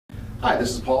Hi,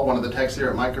 this is Paul, one of the techs here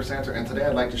at Micro Center, and today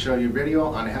I'd like to show you a video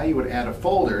on how you would add a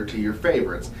folder to your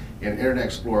favorites in Internet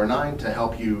Explorer 9 to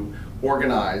help you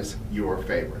organize your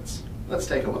favorites. Let's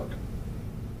take a look.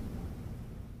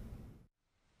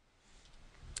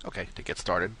 Okay, to get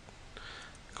started,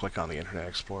 click on the Internet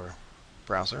Explorer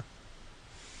browser.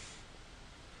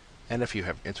 And if you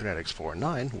have Internet Explorer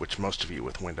 9, which most of you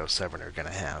with Windows 7 are going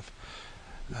to have,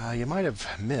 you might have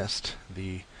missed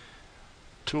the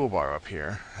toolbar up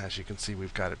here. As you can see,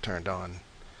 we've got it turned on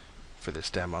for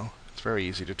this demo. It's very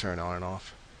easy to turn on and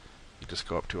off. You just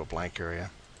go up to a blank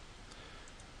area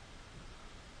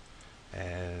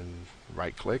and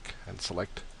right click and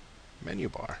select menu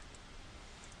bar.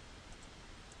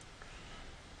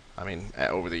 I mean,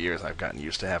 over the years I've gotten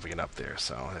used to having it up there,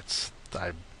 so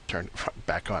I turned it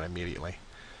back on immediately.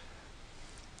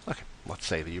 Okay, let's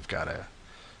say that you're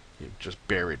just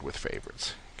buried with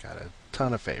favorites. Got a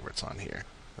ton of favorites on here.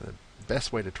 The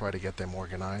best way to try to get them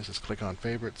organized is click on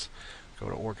favorites, go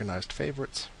to organized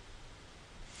favorites,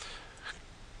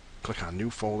 click on new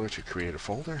folder to create a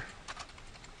folder.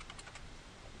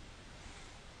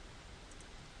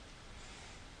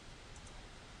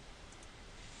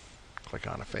 Click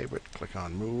on a favorite, click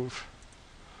on move,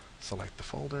 select the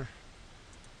folder.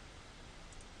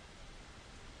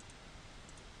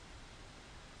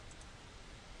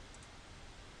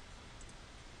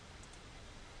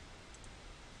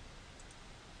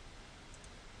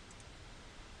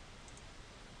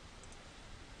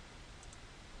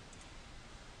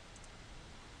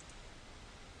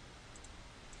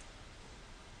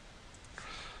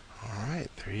 Alright,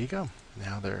 there you go.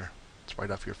 Now it's right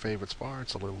off your favorites bar.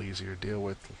 It's a little easier to deal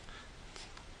with,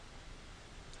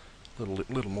 a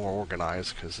little more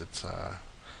organized, because it's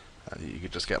you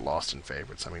could just get lost in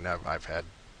favorites. I mean, I've had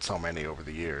so many over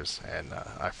the years, and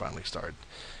I finally started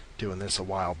doing this a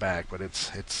while back, but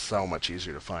it's so much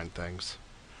easier to find things.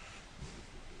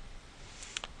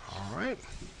 Alright,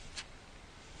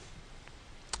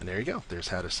 and there you go. There's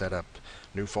how to set up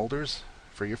new folders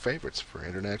for your favorites for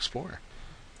Internet Explorer.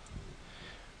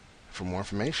 For more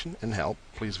information and help,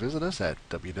 please visit us at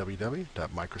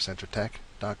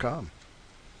www.microcentertech.com.